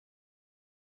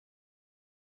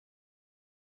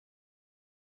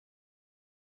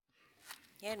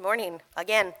Good morning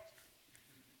again.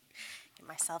 Get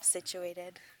myself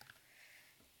situated.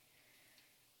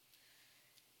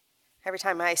 Every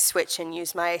time I switch and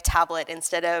use my tablet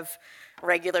instead of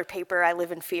regular paper, I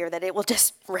live in fear that it will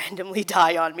just randomly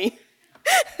die on me.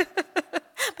 But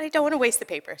I don't want to waste the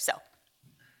paper, so.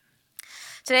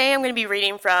 Today I'm going to be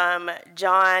reading from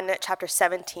John chapter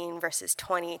 17, verses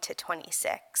 20 to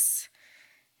 26.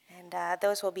 And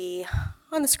those will be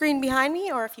on the screen behind me,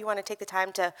 or if you want to take the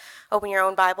time to open your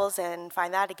own Bibles and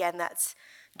find that, again, that's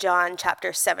John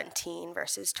chapter 17,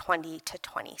 verses 20 to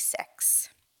 26.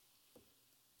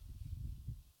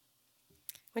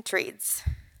 Which reads,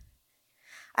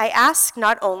 I ask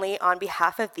not only on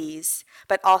behalf of these,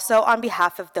 but also on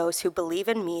behalf of those who believe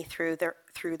in me through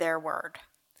their word,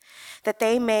 that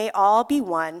they may all be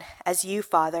one, as you,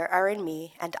 Father, are in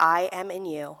me, and I am in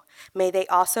you. May they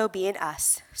also be in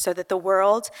us, so that the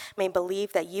world may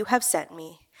believe that you have sent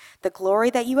me. The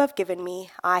glory that you have given me,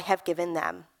 I have given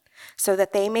them, so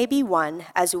that they may be one,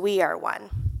 as we are one.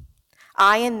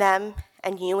 I in them,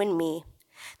 and you in me,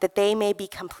 that they may be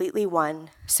completely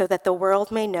one, so that the world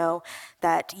may know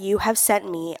that you have sent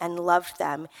me and loved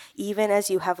them, even as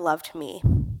you have loved me.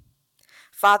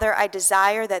 Father, I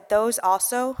desire that those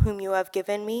also whom you have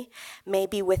given me may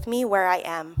be with me where I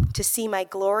am, to see my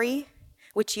glory,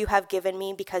 which you have given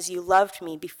me because you loved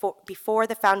me before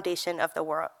the foundation of the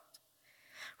world.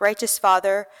 Righteous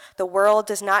Father, the world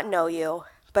does not know you,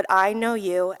 but I know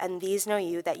you, and these know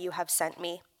you that you have sent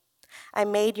me. I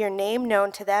made your name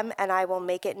known to them, and I will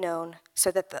make it known,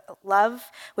 so that the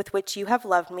love with which you have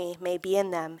loved me may be in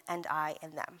them, and I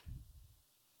in them.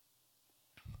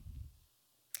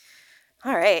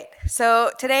 All right,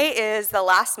 so today is the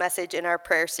last message in our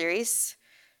prayer series,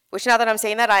 which now that I'm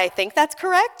saying that, I think that's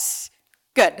correct.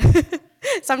 Good.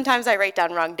 Sometimes I write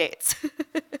down wrong dates.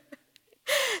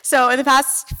 So in the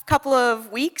past couple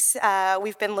of weeks,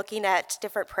 we've been looking at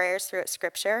different prayers throughout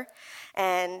Scripture,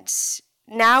 and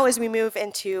now as we move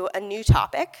into a new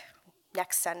topic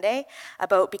next Sunday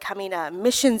about becoming a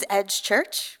Missions Edge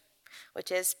church,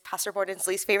 which is Pastor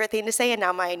Bordensley's favorite thing to say and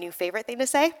now my new favorite thing to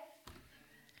say.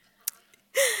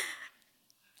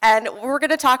 And we're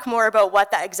going to talk more about what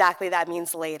exactly that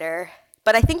means later.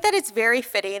 But I think that it's very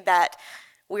fitting that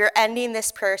we're ending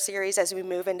this prayer series as we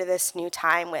move into this new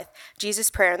time with Jesus'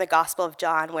 prayer in the Gospel of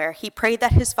John, where he prayed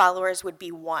that his followers would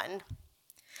be one,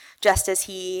 just as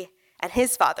he and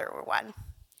his Father were one.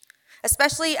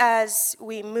 Especially as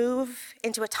we move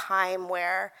into a time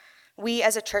where we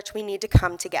as a church, we need to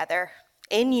come together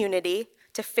in unity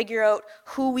to figure out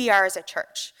who we are as a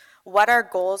church, what our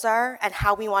goals are, and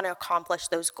how we want to accomplish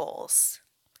those goals.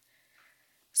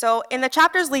 So in the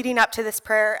chapters leading up to this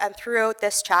prayer and throughout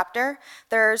this chapter,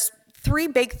 there's three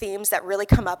big themes that really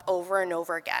come up over and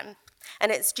over again.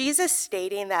 And it's Jesus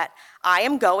stating that I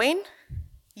am going,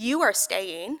 you are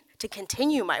staying to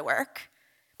continue my work,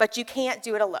 but you can't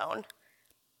do it alone.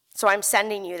 So I'm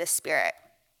sending you the Spirit.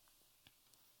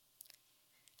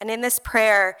 And in this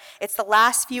prayer, it's the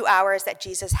last few hours that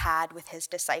Jesus had with his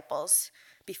disciples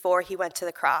before he went to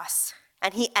the cross.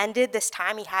 And he ended this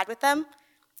time he had with them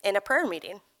in a prayer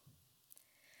meeting.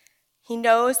 He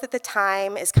knows that the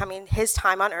time is coming, his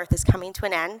time on earth is coming to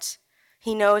an end.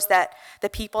 He knows that the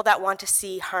people that want to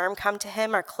see harm come to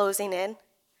him are closing in.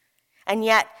 And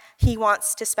yet he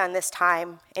wants to spend this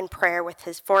time in prayer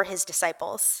for his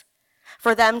disciples,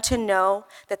 for them to know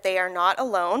that they are not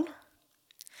alone,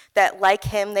 that like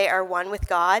him, they are one with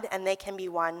God and they can be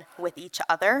one with each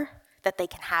other, that they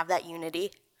can have that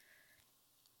unity.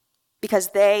 Because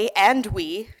they and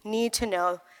we need to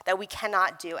know that we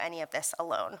cannot do any of this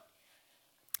alone.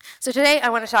 So today I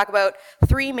want to talk about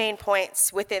three main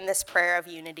points within this prayer of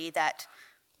unity,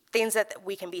 things that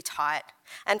we can be taught.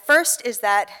 And first is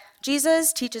that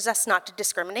Jesus teaches us not to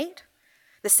discriminate.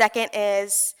 The second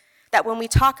is that when we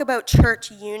talk about church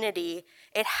unity,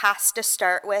 it has to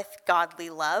start with godly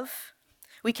love.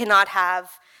 We cannot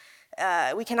have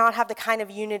the kind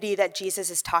of unity that Jesus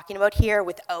is talking about here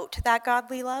without that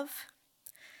godly love.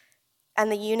 And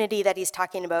the unity that he's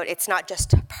talking about, it's not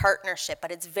just partnership,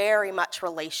 but it's very much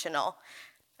relational.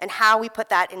 And how we put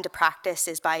that into practice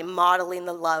is by modeling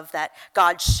the love that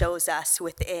God shows us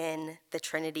within the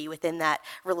Trinity, within that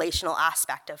relational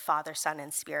aspect of Father, Son,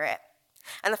 and Spirit.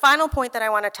 And the final point that I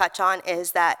want to touch on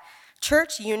is that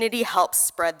church unity helps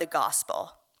spread the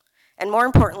gospel. And more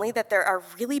importantly, that there are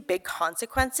really big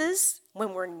consequences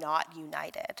when we're not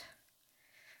united.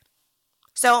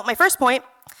 So my first point,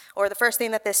 or the first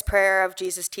thing that this prayer of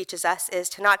Jesus teaches us, is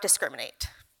to not discriminate.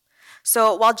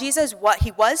 So while Jesus,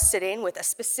 he was sitting with a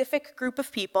specific group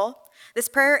of people, this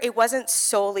prayer, it wasn't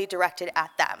solely directed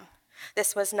at them.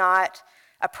 This was not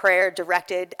a prayer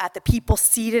directed at the people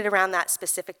seated around that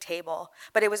specific table,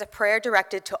 but it was a prayer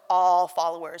directed to all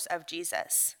followers of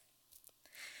Jesus.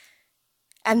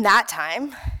 And that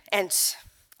time, and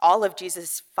all of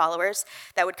Jesus' followers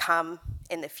that would come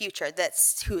in the future,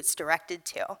 that's who it's directed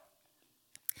to.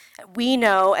 We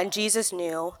know, and Jesus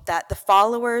knew, that the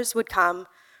followers would come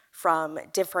from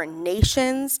different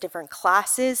nations, different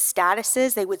classes,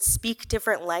 statuses. They would speak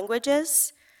different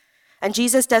languages. And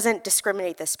Jesus doesn't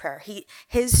discriminate this prayer.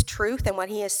 His truth and what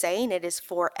he is saying, it is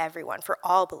for everyone, for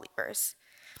all believers.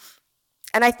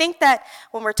 And I think that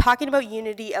when we're talking about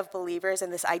unity of believers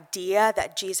and this idea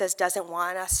that Jesus doesn't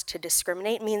want us to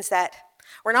discriminate means that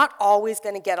we're not always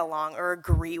going to get along or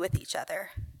agree with each other.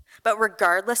 But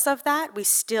regardless of that, we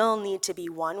still need to be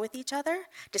one with each other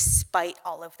despite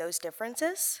all of those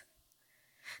differences.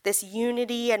 This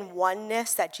unity and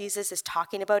oneness that Jesus is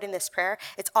talking about in this prayer,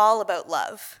 it's all about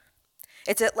love.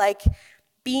 It's like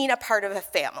being a part of a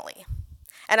family.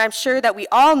 And I'm sure that we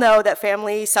all know that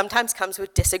family sometimes comes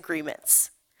with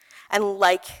disagreements. And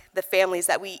like the families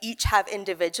that we each have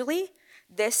individually,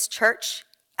 this church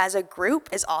as a group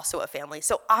is also a family.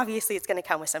 So obviously it's going to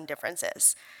come with some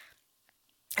differences.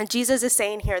 And Jesus is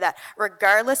saying here that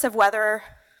regardless of whether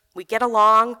we get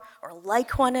along or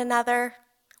like one another,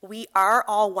 we are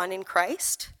all one in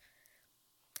Christ.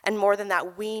 And more than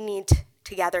that, we need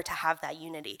together to have that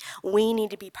unity. We need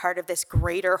to be part of this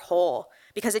greater whole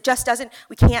because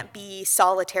we can't be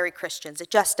solitary Christians. It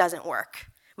just doesn't work.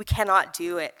 We cannot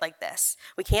do it like this.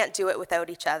 We can't do it without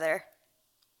each other.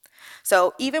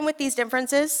 So even with these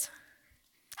differences,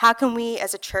 how can we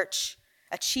as a church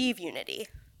achieve unity?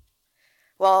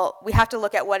 Well, we have to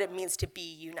look at what it means to be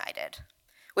united,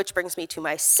 which brings me to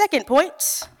my second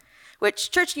point,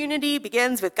 which church unity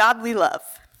begins with godly love.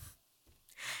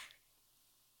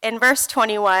 In verse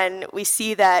 21, we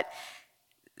see that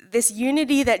this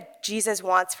unity that Jesus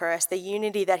wants for us, the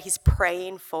unity that he's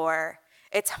praying for,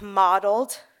 it's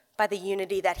modeled by the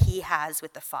unity that he has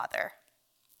with the Father.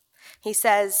 He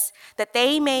says that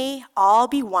they may all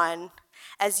be one,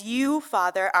 as you,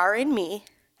 Father, are in me,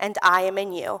 and I am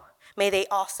in you. May they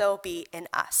also be in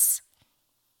us.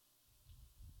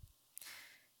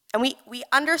 And we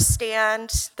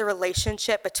understand the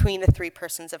relationship between the three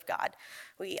persons of God.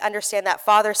 We understand that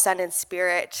Father, Son, and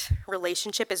Spirit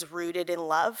relationship is rooted in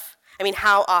love. I mean,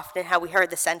 how often have we heard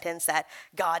the sentence that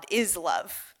God is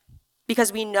love?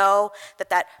 Because we know that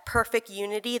that perfect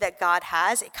unity that God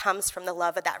has, it comes from the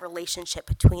love of that relationship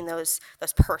between those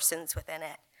persons within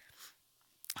it.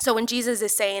 So when Jesus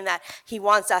is saying that he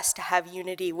wants us to have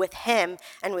unity with him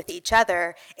and with each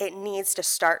other, it needs to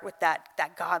start with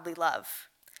that godly love.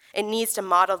 It needs to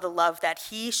model the love that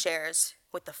he shares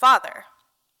with the Father.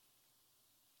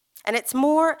 And it's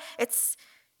more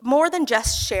than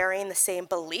just sharing the same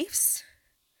beliefs.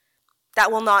 That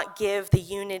will not give the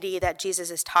unity that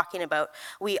Jesus is talking about.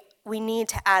 We need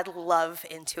to add love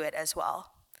into it as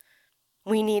well.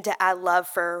 We need to add love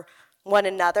for one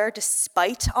another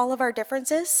despite all of our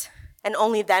differences, and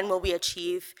only then will we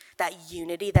achieve that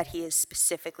unity that he is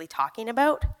specifically talking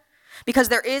about. Because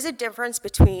there is a difference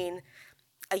between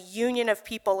a union of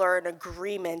people or an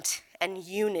agreement and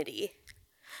unity.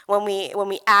 When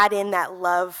we add in that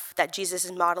love that Jesus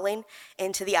is modeling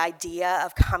into the idea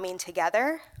of coming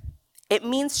together, it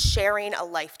means sharing a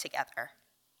life together.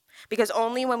 Because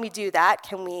only when we do that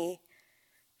can we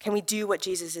do what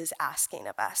Jesus is asking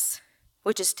of us,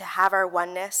 which is to have our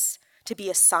oneness, to be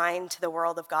a sign to the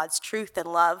world of God's truth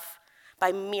and love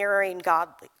by mirroring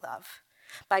godly love,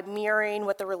 by mirroring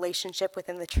what the relationship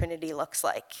within the Trinity looks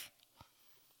like.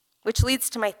 Which leads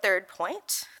to my third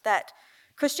point, that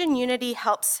Christian unity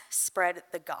helps spread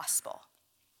the gospel.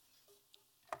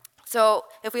 So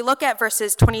if we look at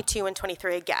verses 22 and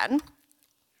 23 again,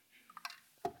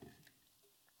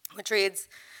 which reads,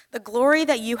 "The glory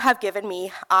that you have given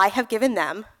me, I have given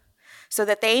them, so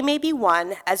that they may be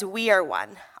one as we are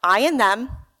one, I and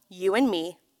them, you and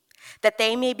me, that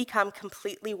they may become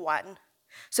completely one,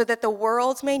 so that the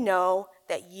world may know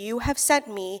that you have sent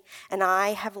me and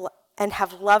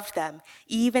have loved them,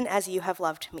 even as you have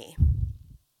loved me."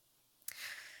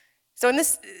 So in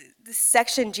this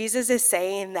section, Jesus is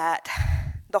saying that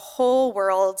the whole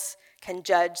world can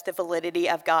judge the validity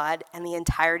of God and the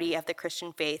entirety of the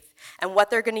Christian faith, and what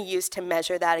they're going to use to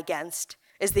measure that against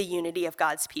is the unity of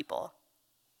God's people,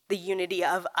 the unity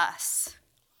of us.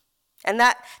 And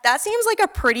that seems like a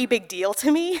pretty big deal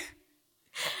to me.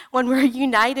 When we're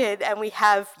united and we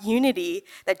have unity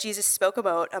that Jesus spoke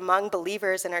about among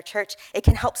believers in our church, it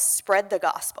can help spread the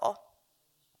gospel.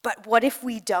 But what if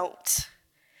we don't?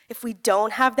 If we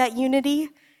don't have that unity,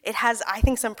 it has, I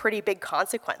think, some pretty big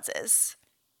consequences.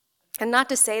 And not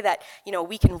to say that,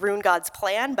 we can ruin God's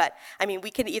plan, but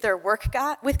we can either work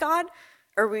with God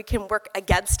or we can work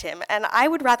against him. And I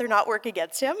would rather not work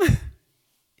against him,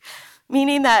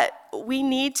 meaning that we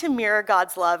need to mirror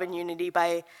God's love and unity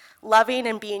by loving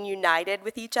and being united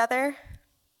with each other.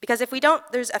 Because if we don't,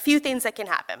 there's a few things that can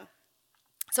happen.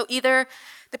 So either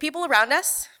the people around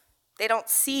us, they don't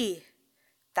see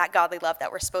that godly love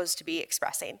that we're supposed to be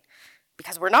expressing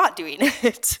because we're not doing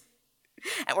it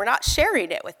and we're not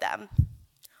sharing it with them.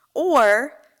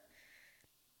 Or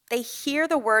they hear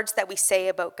the words that we say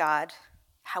about God,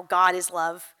 how God is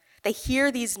love. They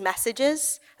hear these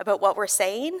messages about what we're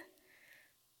saying,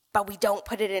 but we don't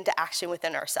put it into action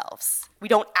within ourselves. We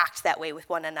don't act that way with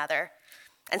one another.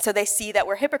 And so they see that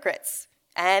we're hypocrites,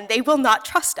 and they will not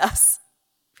trust us.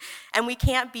 And we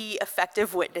can't be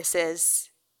effective witnesses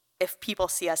if people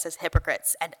see us as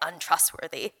hypocrites and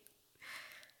untrustworthy.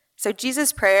 So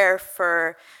Jesus' prayer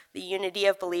for the unity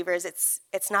of believers,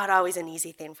 it's not always an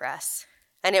easy thing for us.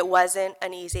 And it wasn't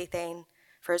an easy thing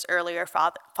for his earlier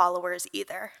followers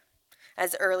either.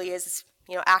 As early as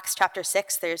Acts chapter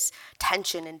 6, there's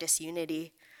tension and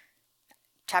disunity.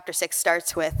 Chapter 6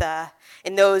 starts with,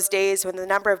 in those days when the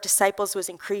number of disciples was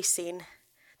increasing,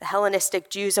 the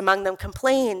Hellenistic Jews among them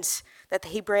complained that the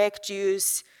Hebraic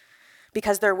Jews,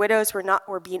 because their widows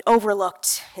were being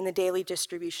overlooked in the daily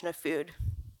distribution of food.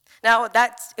 Now,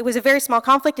 it was a very small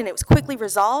conflict, and it was quickly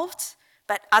resolved,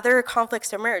 but other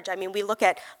conflicts emerge. We look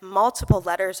at multiple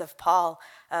letters of Paul,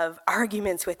 of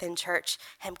arguments within church,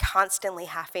 him constantly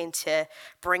having to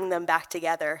bring them back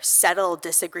together, settle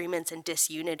disagreements and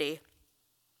disunity.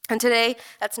 And today,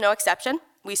 that's no exception.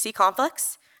 We see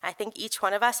conflicts. I think each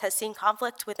one of us has seen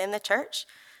conflict within the church.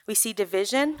 We see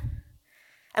division,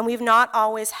 and we've not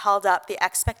always held up the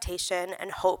expectation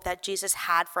and hope that Jesus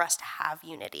had for us to have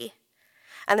unity.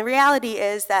 And the reality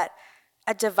is that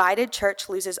a divided church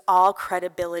loses all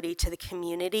credibility to the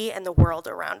community and the world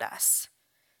around us.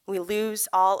 We lose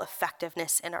all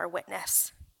effectiveness in our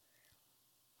witness.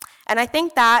 And I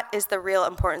think that is the real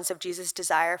importance of Jesus'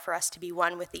 desire for us to be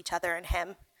one with each other and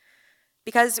him.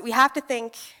 Because we have to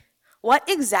think, what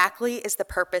exactly is the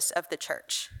purpose of the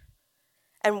church?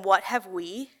 And what have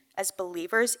we, as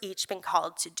believers, each been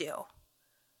called to do?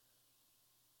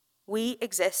 We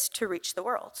exist to reach the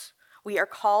world. We are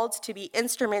called to be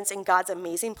instruments in God's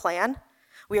amazing plan.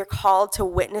 We are called to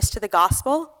witness to the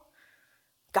gospel,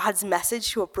 God's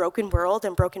message to a broken world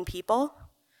and broken people.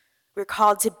 We're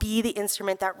called to be the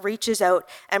instrument that reaches out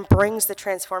and brings the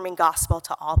transforming gospel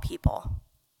to all people.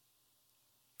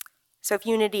 So if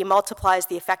unity multiplies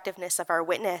the effectiveness of our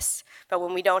witness, but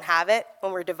when we don't have it,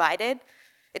 when we're divided,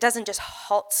 it doesn't just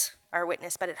halt our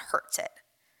witness, but it hurts it.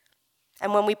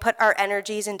 And when we put our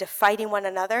energies into fighting one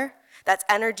another, that's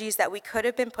energies that we could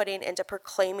have been putting into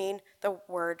proclaiming the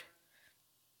word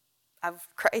of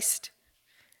Christ.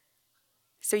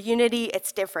 So unity,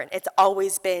 it's different. It's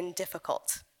always been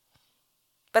difficult.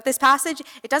 But this passage,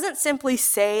 it doesn't simply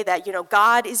say that,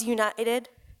 God is united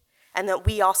and that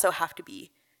we also have to be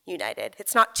united.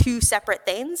 It's not two separate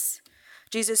things.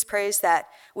 Jesus prays that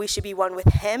we should be one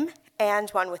with him and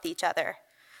one with each other.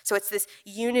 So it's this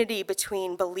unity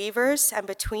between believers and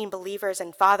between believers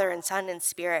and Father and Son and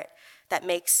Spirit that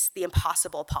makes the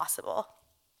impossible possible.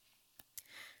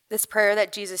 This prayer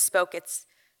that Jesus spoke, it's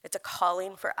a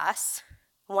calling for us,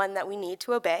 one that we need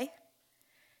to obey.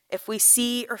 If we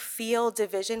see or feel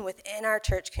division within our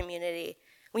church community,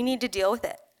 we need to deal with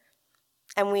it.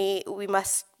 And we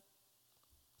must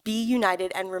be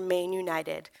united and remain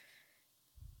united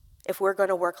if we're going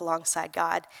to work alongside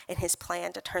God in his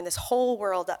plan to turn this whole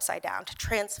world upside down, to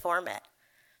transform it.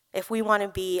 If we want to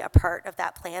be a part of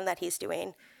that plan that he's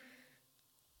doing,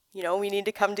 we need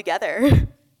to come together.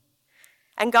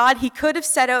 And God, he could have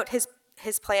set out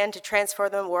his plan to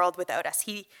transform the world without us.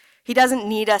 He doesn't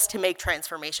need us to make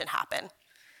transformation happen.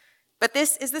 But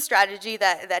this is the strategy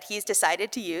that he's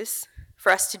decided to use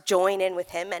for us to join in with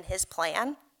him and his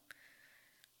plan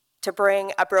to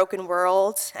bring a broken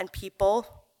world and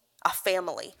people a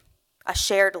family, a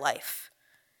shared life,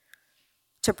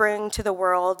 to bring to the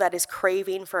world that is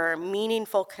craving for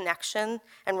meaningful connection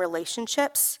and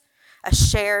relationships, a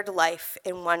shared life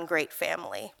in one great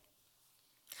family.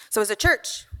 So as a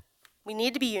church, we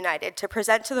need to be united to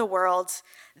present to the world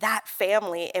that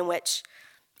family in which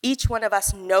each one of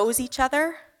us knows each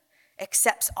other,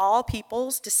 accepts all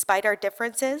peoples despite our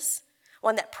differences,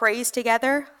 one that prays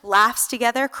together, laughs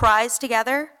together, cries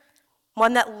together,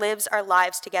 one that lives our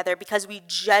lives together because we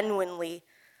genuinely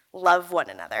love one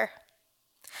another.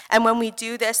 And when we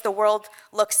do this, the world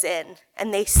looks in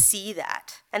and they see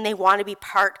that and they want to be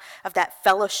part of that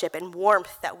fellowship and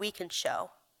warmth that we can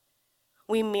show.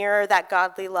 we mirror that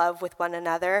godly love with one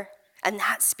another, and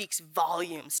that speaks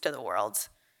volumes to the world.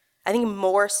 I think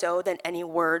more so than any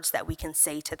words that we can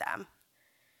say to them.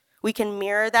 We can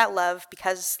mirror that love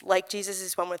because, like Jesus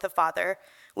is one with the Father,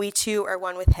 we too are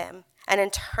one with him, and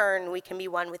in turn, we can be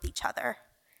one with each other.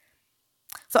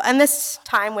 So end this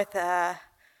time with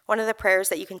one of the prayers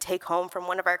that you can take home from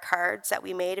one of our cards that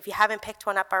we made. If you haven't picked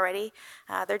one up already,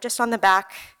 they're just on the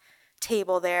back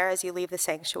table there as you leave the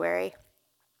sanctuary.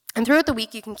 And throughout the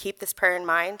week, you can keep this prayer in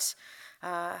mind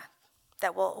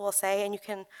that we'll say, and you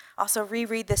can also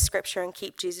reread this scripture and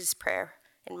keep Jesus' prayer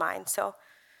in mind. So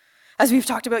as we've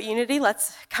talked about unity,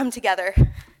 let's come together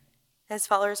as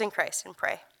followers in Christ and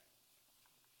pray.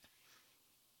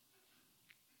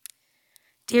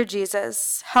 Dear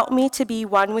Jesus, help me to be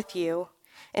one with you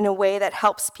in a way that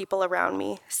helps people around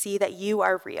me see that you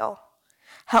are real.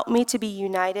 Help me to be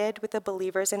united with the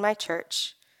believers in my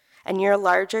church and your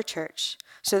larger church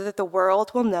so that the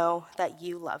world will know that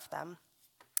you love them.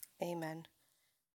 Amen.